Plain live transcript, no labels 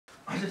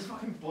Just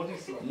fucking body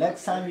slam.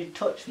 Next time you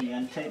touch me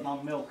and take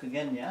my milk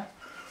again, yeah?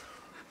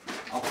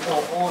 I'll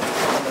pour all the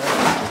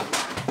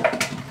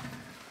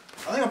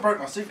I think I broke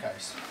my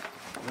suitcase.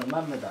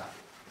 Remember that.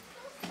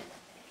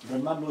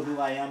 Remember who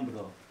I am,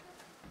 bro.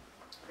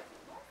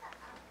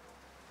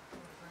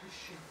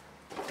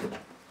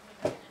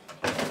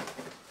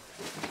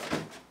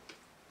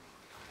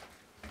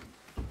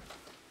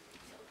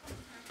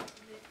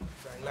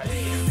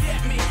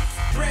 Get me,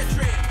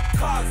 brethren,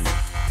 cuz,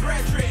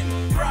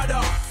 brethren,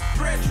 brother,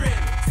 brethren,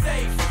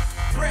 safe,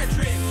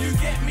 brethren, you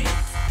get me,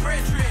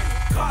 brethren,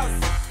 cuz,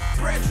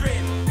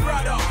 brethren,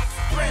 brother,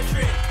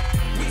 brethren,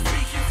 we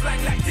speaking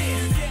slang like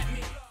this, you get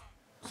me.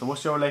 So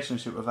what's your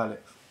relationship with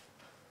Alex?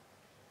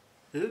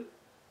 Who?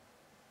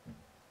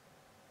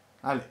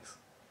 Alex?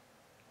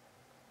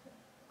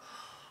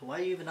 Why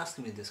are you even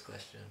asking me this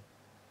question?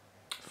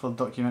 For the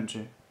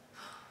documentary.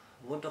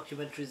 What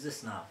documentary is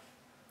this now?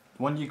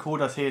 One you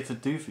called us here to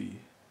do for you.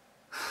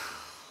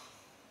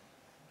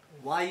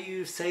 Why are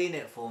you saying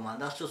it for, man?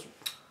 That's just...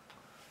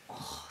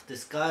 Oh,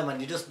 this guy, man,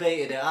 you just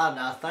baited it out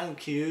now.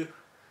 Thank you.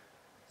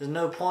 There's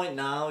no point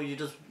now. You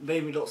just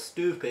made me look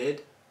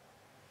stupid.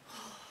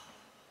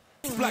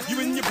 Like you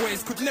and your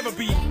boys could never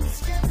be.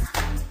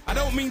 I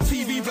don't mean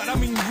TV, but I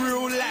mean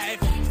real life.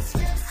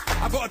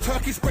 I got a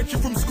turkey spreadsheet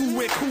from school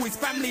where cool his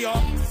family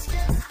are.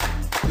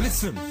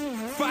 Listen,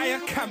 fire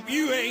camp,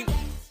 you ain't.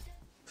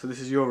 So this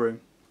is your room.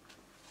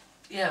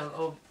 Yeah,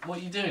 what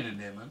are you doing in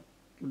here, man?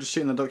 We're just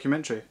shooting a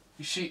documentary.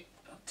 You shoot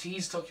a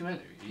tease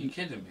documentary? Are you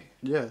kidding me?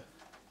 Yeah.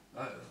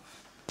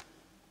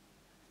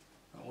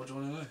 What do you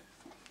want to know?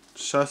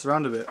 Show us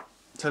around a bit.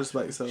 Tell us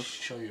about yourself.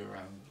 Show you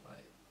around,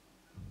 like...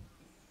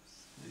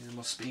 These are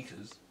my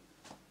speakers.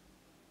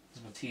 This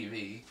is my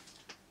TV.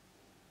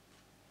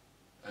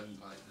 And,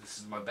 like, this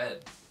is my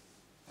bed.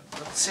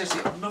 Like, seriously,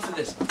 enough of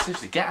this, man.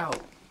 Seriously, get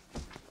out.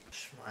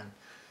 Man.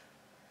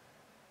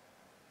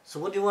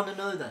 So what do you want to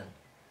know then?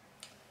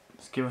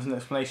 Just give us an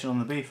explanation on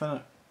the beef,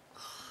 innit?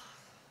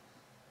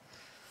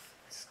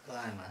 This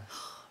guy, man.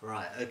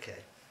 Right, okay.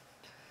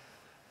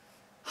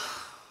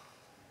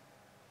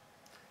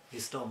 He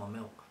stole my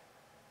milk.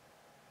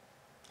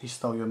 He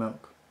stole your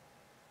milk.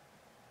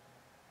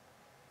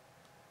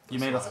 You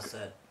That's made what us. I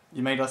said.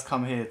 You made us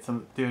come here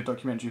to do a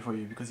documentary for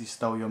you because he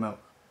stole your milk.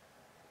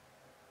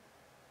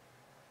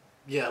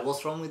 Yeah,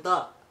 what's wrong with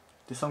that?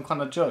 There's some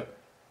kind of joke.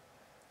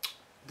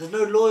 There's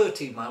no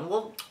loyalty, man.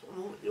 What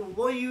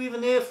are you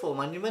even here for,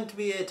 man? You're meant to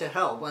be here to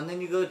help, and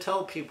then you go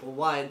tell people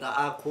why that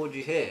I called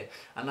you here,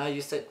 and now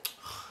you say,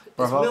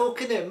 there's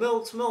milk in it,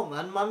 milk's milk,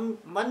 man.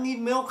 Man need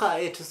milk out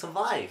here to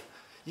survive.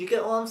 You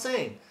get what I'm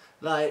saying?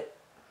 Like,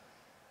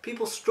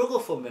 people struggle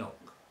for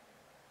milk.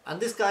 And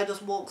this guy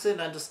just walks in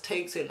and just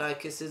takes it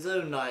like it's his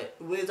own. Like,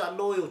 where's that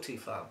loyalty,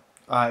 fam?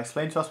 Alright,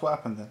 explain to us what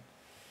happened then.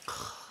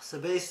 So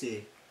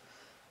basically,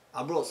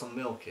 I brought some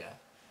milk, yeah.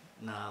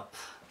 Now,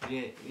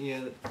 you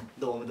know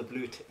the one with the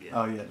blue tip, yeah?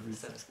 Oh yeah.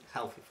 So it's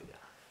healthy for you.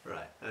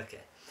 Right,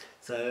 okay.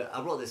 So I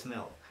brought this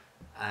milk.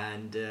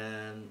 And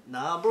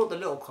now I brought the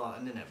little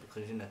carton in it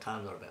because, you know,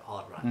 times are a bit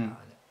hard right now,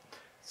 innit?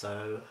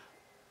 So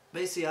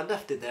basically I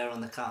left it there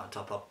on the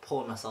countertop. I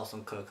poured myself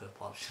some Cocoa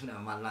Pops, you know,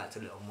 man liked a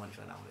little munch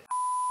when I'm like,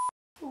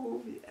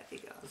 oh yeah, you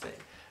know what I'm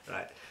saying.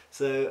 Right,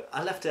 so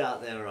I left it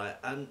out there, right,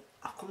 and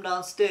I come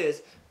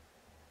downstairs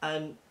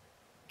and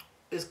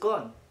it's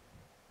gone.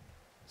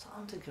 So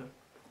I'm thinking,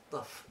 what the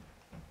f...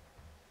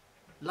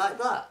 like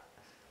that.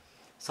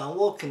 So I'm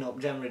walking up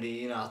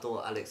generally, you know, I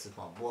thought Alex is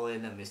my boy,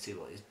 let me see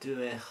what he's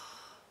doing.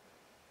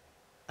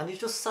 And he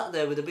just sat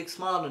there with a big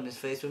smile on his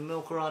face with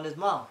milk around his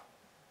mouth.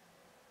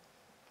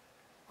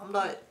 I'm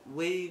like,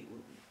 why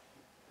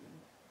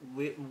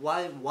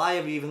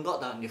have you even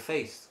got that on your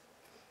face?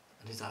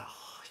 And he's like,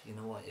 oh, you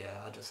know what,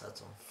 yeah, I just had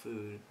some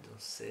food, some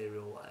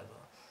cereal, whatever.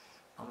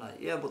 I'm like,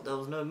 yeah, but there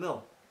was no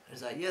milk.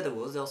 He's like, yeah, there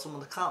was some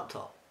on the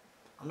countertop.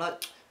 I'm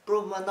like,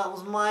 bro, man, that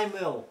was my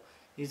milk.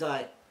 He's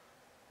like,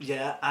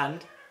 yeah,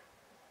 and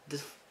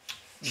this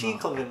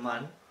cheek of him,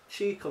 man.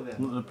 Cheek of him.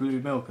 Not the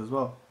blue milk as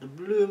well. The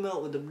blue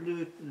milk with the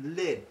blue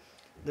lid.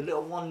 The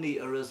little 1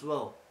 litre as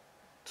well.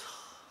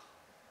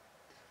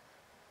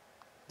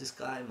 This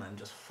guy, man,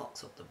 just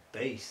fucks up the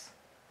base.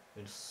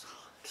 Just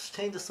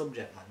change the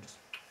subject, man. Just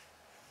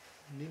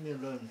leave me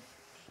alone.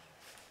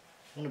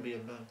 I want to be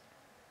alone.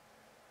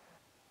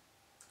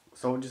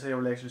 So what would you say your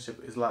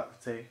relationship is like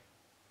with T?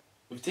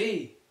 With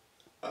T?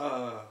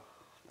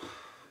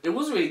 It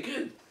was really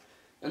good.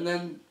 And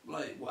then,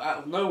 like, out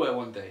of nowhere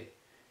one day,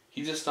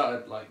 he just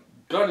started, like,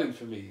 gunning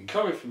for me and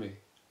coming for me.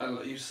 And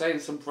like, he was saying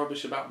some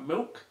rubbish about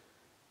milk.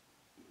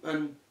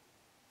 And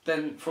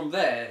then from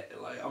there,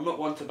 like, I'm not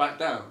one to back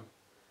down.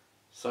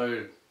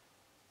 So,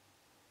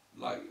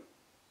 like,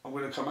 I'm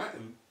going to come at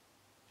him.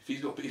 If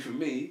he's got beef with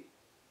me,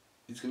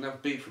 he's going to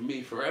have beef with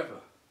me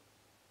forever.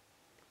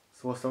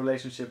 So what's the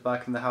relationship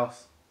like in the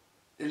house?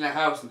 In the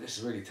house, it's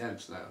really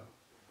tense now.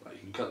 Like,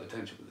 you can cut the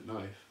tension with a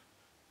knife.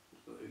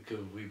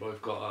 Because we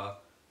both got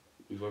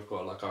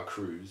like our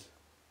crews.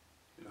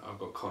 You know, I've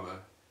got Connor,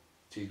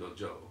 T's got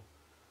Joel.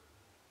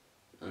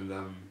 And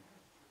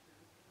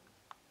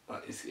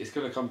like it's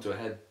gonna come to a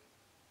head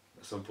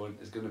at some point.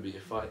 It's going to be a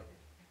fight.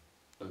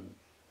 And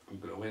I'm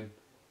going to win.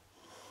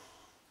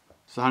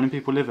 So how many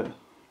people live here?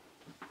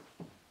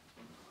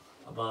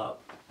 About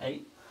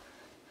 8.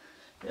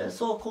 Yeah,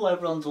 it's all cool.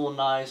 Everyone's all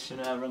nice, you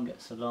know. Everyone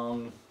gets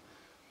along.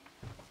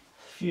 A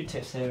few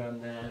tips here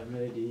and there,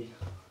 really.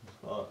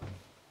 But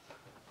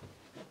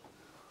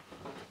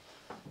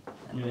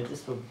anyway,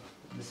 this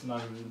is my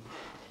room.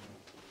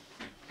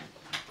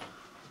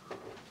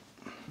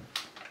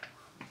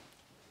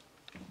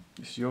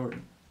 It's your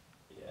room.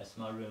 Yeah, it's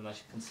my room. As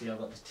you can see, I've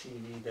got the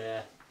TV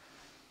there.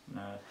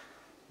 No,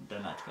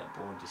 don't like to get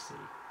bored, you see.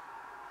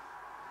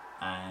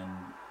 And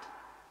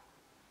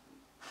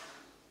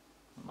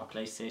my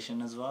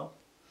PlayStation as well.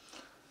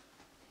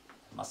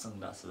 My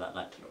sunglasses, I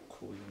like to look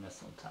cool, you know,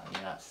 sometimes.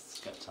 Yeah, that's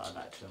sketch I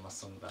like to wear my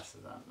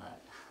sunglasses at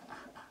night.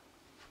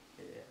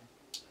 Yeah.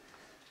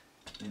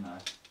 You know,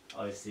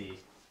 obviously,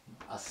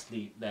 I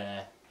sleep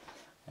there.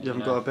 You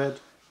haven't got a bed?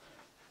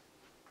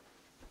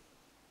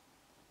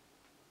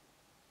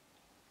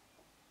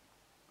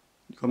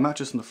 You got a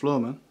mattress on the floor,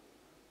 man.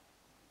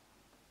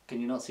 Can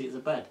you not see it's a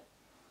bed?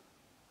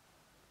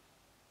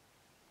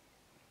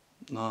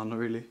 No, not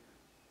really.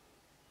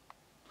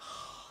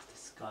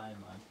 This guy,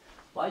 man.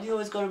 Why do you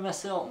always gotta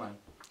mess it up, man?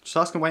 Just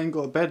ask him why you ain't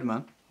got a bed,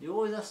 man. You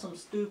always ask some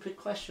stupid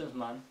questions,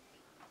 man.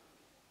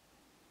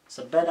 It's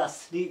a bed I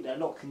sleep there.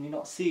 Look, can you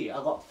not see?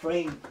 I got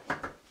frame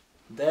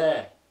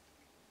there.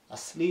 I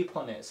sleep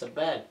on it. It's a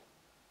bed.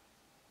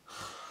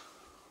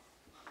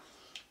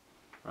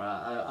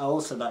 Right, I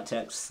also like to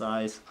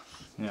exercise.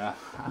 Yeah,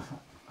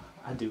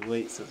 I do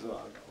weights as well.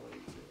 I got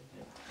weights,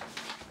 yeah.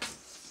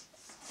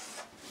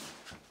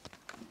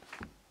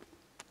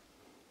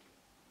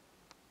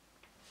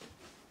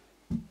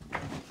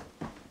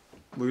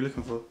 What are you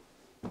looking for?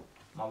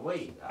 My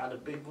weight. I had a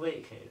big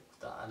weight here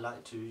that I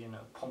like to, you know,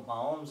 pump my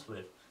arms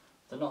with.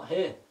 They're not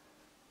here.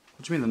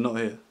 What do you mean they're not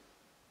here?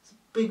 It's a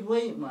big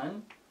weight,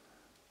 man.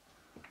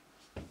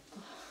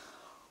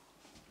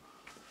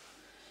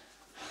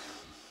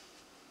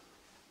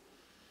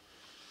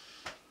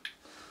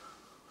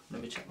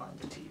 Let me check mine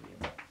the TV.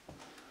 No.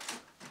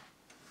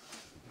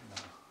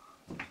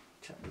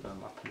 Check it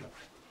on my pillow.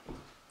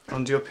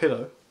 Under your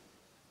pillow?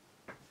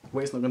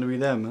 Weight's not going to be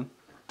there, man.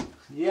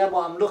 Yeah, but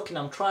I'm looking.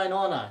 I'm trying,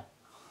 aren't I?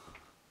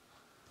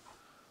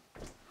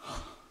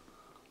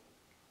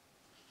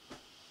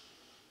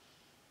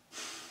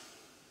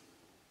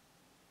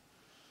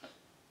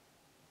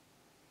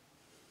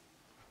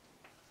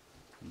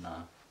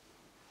 No.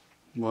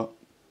 What?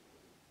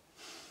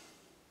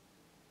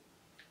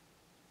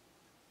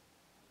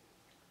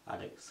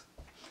 Alex,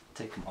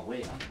 taking my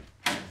weight out.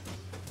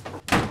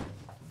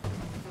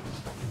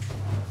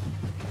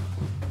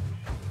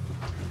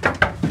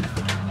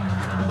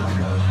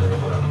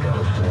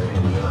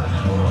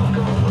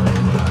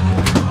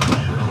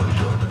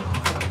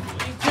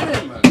 What are you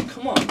doing, man?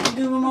 Come on. What are you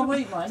doing with my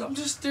weight, man? I'm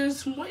just doing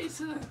some weights,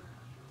 innit?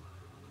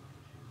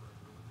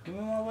 Give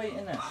me my weight,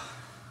 innit?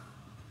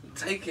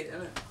 Take it,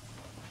 innit?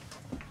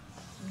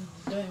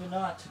 You don't even know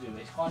how to do it.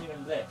 You can't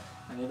even lift.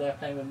 And you're there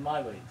playing with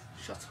my weight.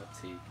 Shut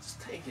up, T.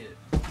 Just take it.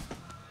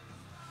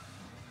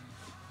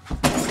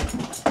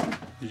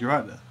 Is you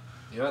right there?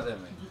 You right there,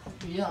 mate?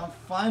 Yeah, I'm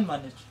fine,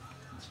 man. It's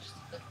just,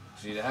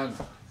 Do you need a hand?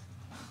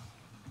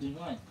 do you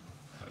mind?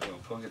 I will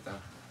plug it down.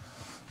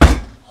 I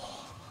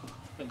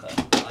think I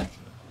like it.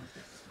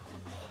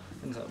 I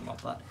think I'm my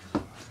back.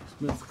 Let's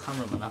move the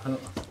cameraman up.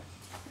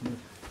 Move.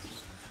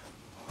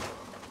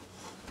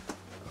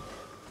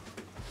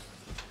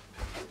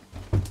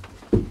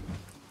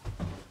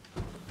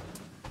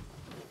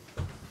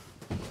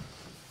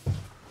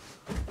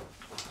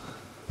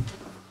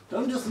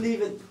 Don't just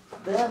leave it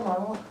there,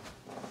 man.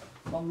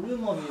 My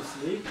room,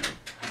 obviously.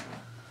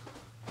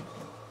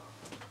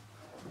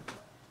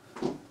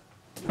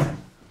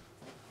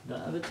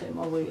 Don't ever take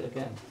my weight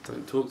again.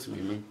 Don't talk to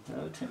me, man. Don't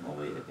ever take my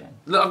weight again.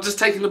 Look, I'm just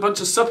taking a bunch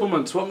of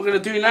supplements. What am I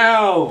going to do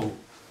now?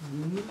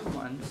 Move,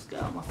 man. Just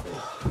get out of my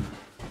face.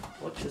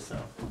 Watch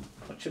yourself.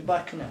 Watch your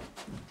back, innit?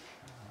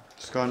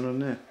 What's going on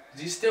there?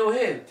 Is he still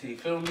here, T,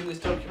 filming this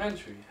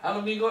documentary? How long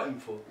have you got him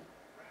for?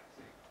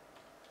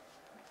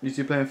 You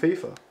two playing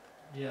FIFA?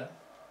 Yeah,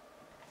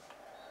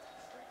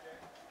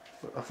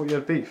 I thought you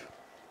had beef.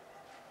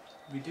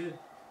 we do.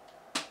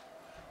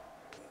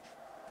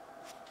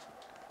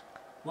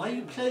 Why are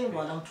you playing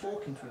while I'm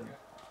talking to him?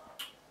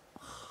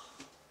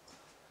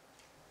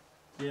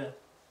 Yeah,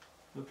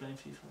 we're playing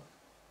FIFA.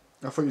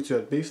 I thought you two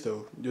had beef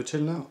still. You're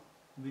chilling out.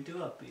 We do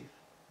have beef.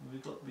 We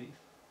got beef.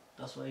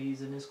 That's why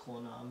he's in his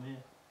corner, I'm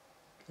here.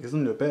 He's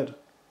on your bed.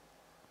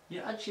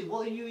 Yeah, actually,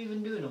 what are you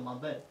even doing on my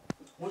bed?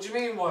 What do you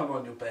mean why I'm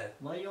on your bed?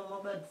 What are you on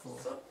my bed for?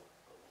 So,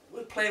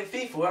 we're playing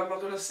FIFA, where am I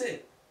going to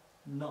sit?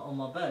 Not on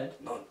my bed.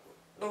 No,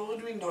 what do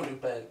you mean not on your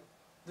bed?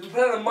 We're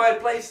playing on my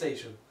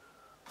PlayStation.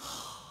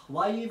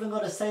 Why you even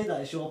gotta say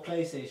that it's your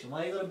PlayStation?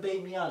 Why you gotta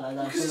bait me out like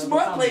that? Because it's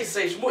my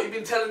PlayStation. What, you've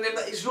been telling him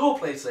that it's your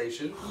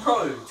PlayStation?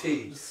 No,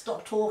 T. Just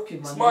stop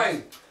talking, man. It's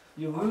mine.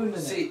 You're ruining it.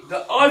 See,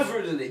 I've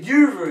ruined it.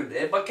 You've ruined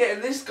it by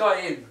getting this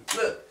guy in.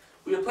 Look,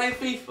 we were playing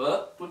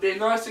FIFA, we're being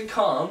nice and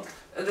calm,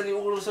 and then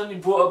all of a sudden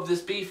you brought up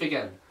this beef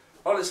again.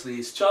 Honestly,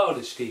 it's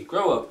childish, Steve.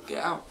 Grow up.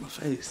 Get out my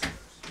face.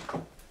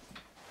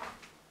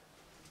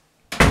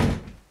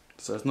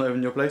 So it's not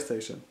even your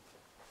PlayStation.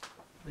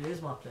 It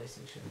is my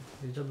PlayStation.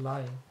 You're just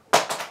lying.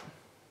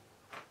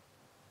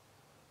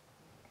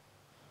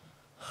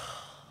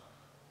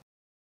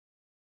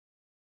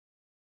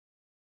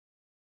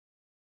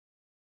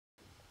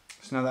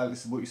 So now that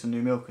Alex has bought you some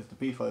new milk, is the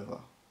beef over?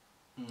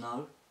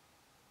 No.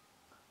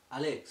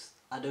 Alex,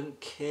 I don't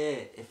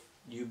care if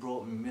you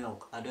brought me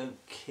milk. I don't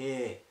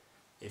care.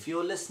 If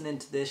you're listening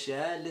to this,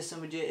 yeah, listen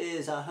with your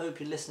ears. I hope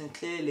you're listening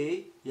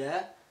clearly,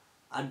 yeah?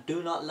 I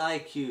do not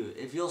like you.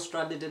 If you're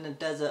stranded in a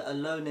desert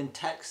alone in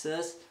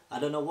Texas, I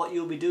don't know what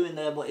you'll be doing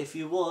there, but if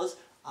you was,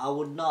 I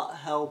would not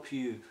help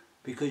you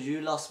because you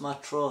lost my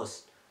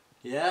trust,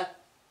 yeah?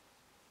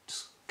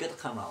 Just get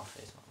the camera off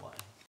face, man. Why?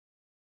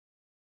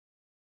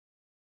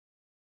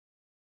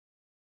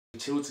 We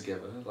chill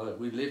together, like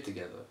we live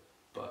together,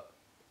 but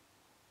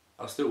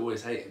I still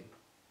always hate him.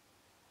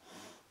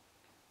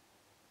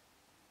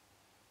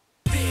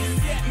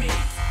 Get me,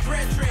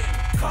 brethren,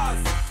 cuz,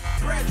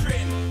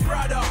 brethren,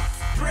 brother,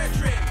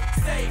 brethren,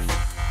 safe,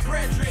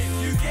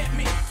 brethren, you get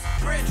me,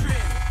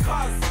 brethren,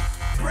 cuz,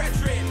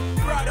 brethren,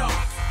 brother,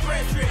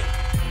 brethren.